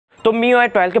तो MIUI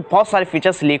 12 के बहुत सारे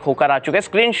फीचर्स लीक होकर आ चुके हैं।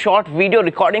 स्क्रीनशॉट, वीडियो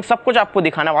रिकॉर्डिंग सब कुछ आपको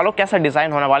दिखाने वाला हूं, कैसा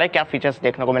डिज़ाइन होने वाला है, क्या फीचर्स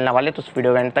देखने को मिलने वाले, तो इस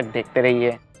वीडियो के एंड तक देखते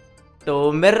रहिए।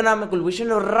 तो मेरा नाम है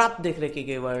कुलभूषण और आप देख रहे हैं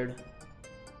कीवर्ड।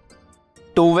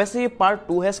 तो वैसे ये पार्ट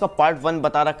 2 है, इसका पार्ट 1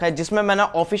 बता रखा है जिसमें मैंने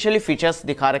ऑफिशियली फीचर्स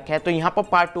दिखा रखे हैं। तो यहाँ पर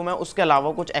पार्ट 2 में उसके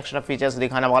अलावा कुछ एक्स्ट्रा फीचर्स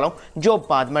दिखाने वाला हूँ जो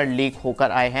बाद में लीक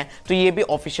होकर आए हैं। तो ये भी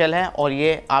ऑफिशियल है और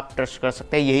ये आप ट्रस्ट कर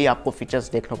सकते हैं, यही आपको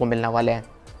फीचर्स देखने को मिलने वाले हैं।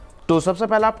 तो सबसे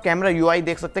पहले आप कैमरा यूआई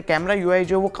देख सकते हैं। कैमरा यूआई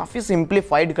जो है वो काफ़ी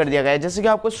सिंप्लीफाइड कर दिया गया है, जैसे कि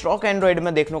आपको स्टॉक एंड्रॉइड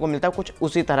में देखने को मिलता है, कुछ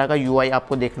उसी तरह का यूआई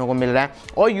आपको देखने को मिल रहा है।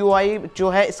 और यूआई जो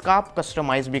है इसका आप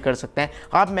कस्टमाइज भी कर सकते हैं,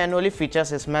 आप मैनुअली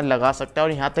फीचर्स इसमें लगा सकते हैं।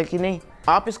 और यहाँ तक ही नहीं,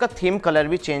 आप इसका थीम कलर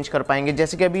भी चेंज कर पाएंगे।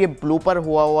 जैसे कि अभी ये ब्लू पर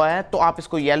हुआ है तो आप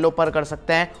इसको येलो पर कर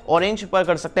सकते हैं, ऑरेंज पर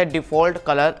कर सकते हैं, डिफ़ॉल्ट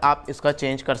कलर आप इसका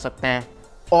चेंज कर सकते हैं।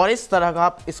 और इस तरह का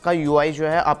आप इसका यूआई जो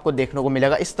है आपको देखने को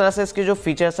मिलेगा। इस तरह से इसके जो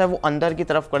फीचर्स है वो अंदर की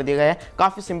तरफ कर दिए गए हैं,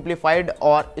 काफ़ी सिंप्लीफाइड,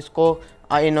 और इसको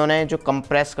इन्होंने जो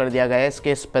कंप्रेस कर दिया गया है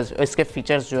इसके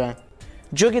फीचर्स जो हैं,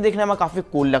 जो कि देखने में काफ़ी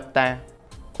कूल लगता है।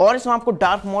 और इसमें आपको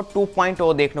डार्क मोड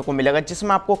 2.0 देखने को मिलेगा,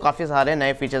 जिसमें आपको काफ़ी सारे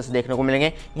नए फीचर्स देखने को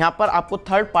मिलेंगे। यहाँ पर आपको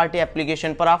थर्ड पार्टी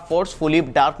एप्लीकेशन पर आप फोर्सफुली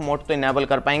डार्क मोड तो इनेबल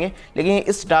कर पाएंगे, लेकिन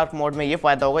इस डार्क मोड में ये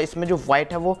फ़ायदा होगा, इसमें जो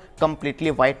वाइट है वो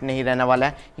कम्प्लीटली वाइट नहीं रहने वाला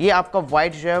है। ये आपका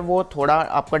वाइट जो है वो थोड़ा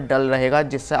आपका डल रहेगा,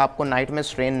 जिससे आपको नाइट में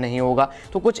स्ट्रेन नहीं होगा।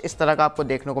 तो कुछ इस तरह का आपको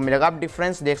देखने को मिलेगा। आप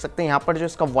डिफरेंस देख सकते हैं, यहाँ पर जो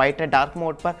इसका वाइट है डार्क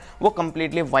मोड पर वो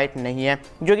कम्प्लीटली वाइट नहीं है,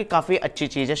 जो कि काफ़ी अच्छी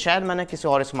चीज़ है, शायद मैंने किसी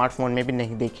और स्मार्टफोन में भी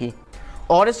नहीं देखी।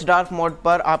 और इस डार्क मोड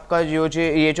पर आपका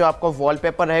ये जो आपका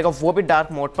वॉलपेपर रहेगा वो भी डार्क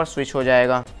मोड पर स्विच हो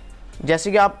जाएगा।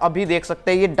 जैसे कि आप अभी देख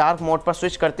सकते हैं, ये डार्क मोड पर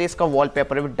स्विच करते ही इसका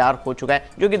वॉलपेपर भी डार्क हो चुका है,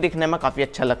 जो कि दिखने में काफ़ी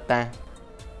अच्छा लगता है।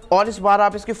 और इस बार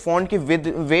आप इसकी फ़ोन की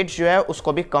वेट जो है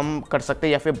उसको भी कम कर सकते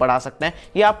हैं या फिर बढ़ा सकते हैं।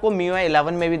 ये आपको MIUI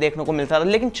 11 में भी देखने को मिलता था,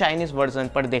 लेकिन चाइनीज़ वर्जन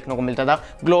पर देखने को मिलता था,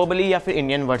 ग्लोबली या फिर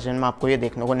इंडियन वर्जन में आपको ये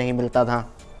देखने को नहीं मिलता था।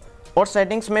 और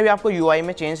सेटिंग्स में भी आपको यूआई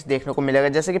में चेंज देखने को मिलेगा।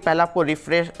 जैसे कि पहले आपको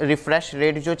रिफ्रेश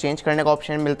रेट जो चेंज करने का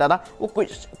ऑप्शन मिलता था वो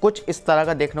कुछ इस तरह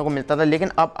का देखने को मिलता था,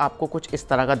 लेकिन अब आपको कुछ इस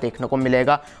तरह का देखने को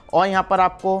मिलेगा। और यहाँ पर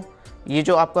आपको ये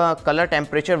जो आपका कलर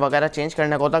टेम्परेचर वगैरह चेंज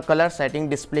करने का होता है, कलर सेटिंग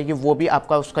डिस्प्ले की, वो भी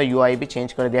आपका उसका यूआई भी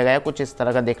चेंज कर दिया गया है, कुछ इस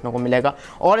तरह का देखने को मिलेगा।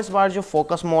 और इस बार जो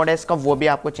फोकस मोड है इसका वो भी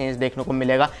आपको चेंज देखने को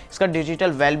मिलेगा। इसका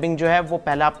डिजिटल वेलबिंग जो है वो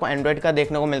पहले आपको एंड्रॉइड का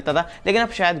देखने को मिलता था, लेकिन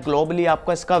अब शायद ग्लोबली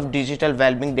आपको इसका डिजिटल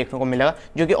वेलबिंग देखने को मिलेगा,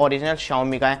 जो कि ओरिजिनल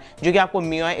Xiaomi का है, जो कि आपको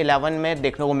MIUI 11 में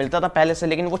देखने को मिलता था पहले से,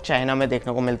 लेकिन वो चाइना में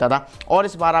देखने को मिलता था। और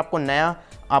इस बार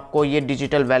आपको ये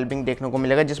डिजिटल वेलबिंग देखने को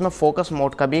मिलेगा, जिसमें फोकस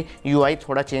मोड का भी यूआई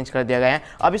थोड़ा चेंज कर दिया गया है।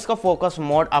 अब इसका फोकस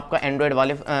मोड आपका एंड्रॉयड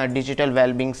वाले डिजिटल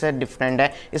वेलबिंग से डिफरेंट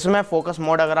है। इसमें फोकस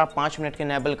मोड अगर आप 5 मिनट के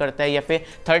इनेबल करते हैं या फिर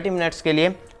 30 मिनट्स के लिए,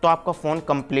 तो आपका फ़ोन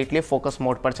कम्प्लीटली फोकस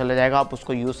मोड पर चला जाएगा, आप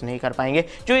उसको यूज़ नहीं कर पाएंगे,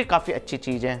 जो कि काफ़ी अच्छी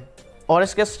चीज़ है। और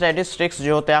इसके स्टैटिस्टिक्स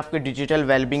जो होते हैं आपके डिजिटल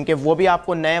वेलबिंग के, वो भी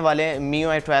आपको नए वाले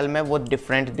MIUI 12 में वो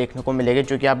डिफरेंट देखने को मिलेंगे,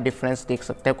 जो कि आप डिफरेंस देख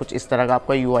सकते हैं, कुछ इस तरह का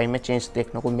आपका यूआई में चेंज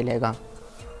देखने को मिलेगा।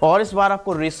 और इस बार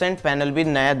आपको रिसेंट पैनल भी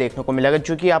नया देखने को मिलेगा,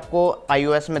 जो कि आपको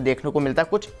iOS में देखने को मिलता है,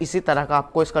 कुछ इसी तरह का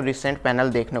आपको इसका रिसेंट पैनल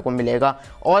देखने को मिलेगा।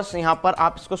 और यहाँ पर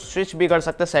आप इसको स्विच भी कर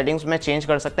सकते हैं, सेटिंग्स में चेंज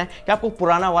कर सकते हैं कि आपको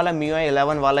पुराना वाला MIUI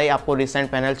 11 वाला ही आपको रिसेंट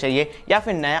पैनल चाहिए, या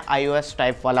फिर नया iOS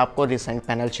टाइप वाला आपको रिसेंट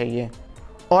पैनल चाहिए।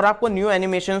 और आपको न्यू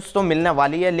एनिमेशंस तो मिलने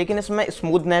वाली है, लेकिन इसमें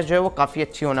स्मूथनेस जो है वो काफ़ी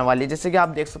अच्छी होने वाली है। जैसे कि आप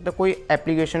देख सकते हैं, कोई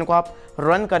एप्लीकेशन को आप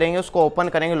रन करेंगे, उसको ओपन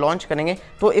करेंगे, लॉन्च करेंगे,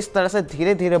 तो इस तरह से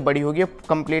धीरे धीरे बड़ी होगी,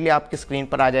 कंप्लीटली आपकी स्क्रीन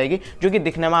पर आ जाएगी, जो कि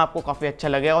दिखने में आपको काफ़ी अच्छा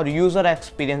लगेगा और यूज़र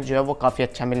एक्सपीरियंस जो है वो काफ़ी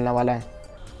अच्छा मिलने वाला है।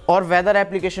 और वेदर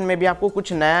एप्लीकेशन में भी आपको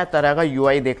कुछ नया तरह का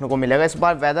यूआई देखने को मिलेगा। इस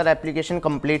बार वेदर एप्लीकेशन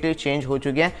कंप्लीटली चेंज हो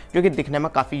चुकी है, जो कि दिखने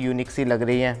में काफ़ी यूनिक सी लग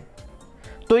रही है।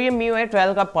 तो ये MIUI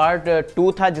 12 का पार्ट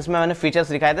 2 था, जिसमें मैंने फीचर्स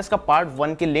दिखाया था। इसका पार्ट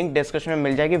 1 की लिंक डिस्क्रिप्शन में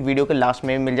मिल जाएगी, वीडियो के लास्ट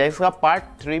में भी मिल जाएगी। इसका पार्ट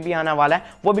 3 भी आने वाला है,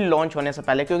 वो भी लॉन्च होने से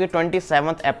पहले, क्योंकि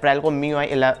 27 अप्रैल को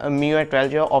MIUI 12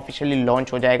 जो है ऑफिशियली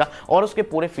लॉन्च हो जाएगा, और उसके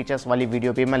पूरे फीचर्स वाली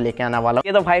वीडियो भी मैं लेके आने वाला हूँ।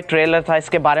 ये तो भाई ट्रेलर था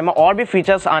इसके बारे में, और भी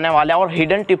फीचर्स आने वाले हैं और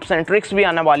हिडन टिप्स एंड ट्रिक्स भी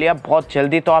आने वाली है बहुत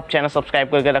जल्दी। तो आप चैनल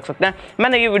सब्सक्राइब करके रख सकते हैं,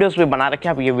 मैंने ये वीडियोस भी बना रखे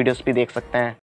हैं, आप ये वीडियोस भी देख सकते हैं।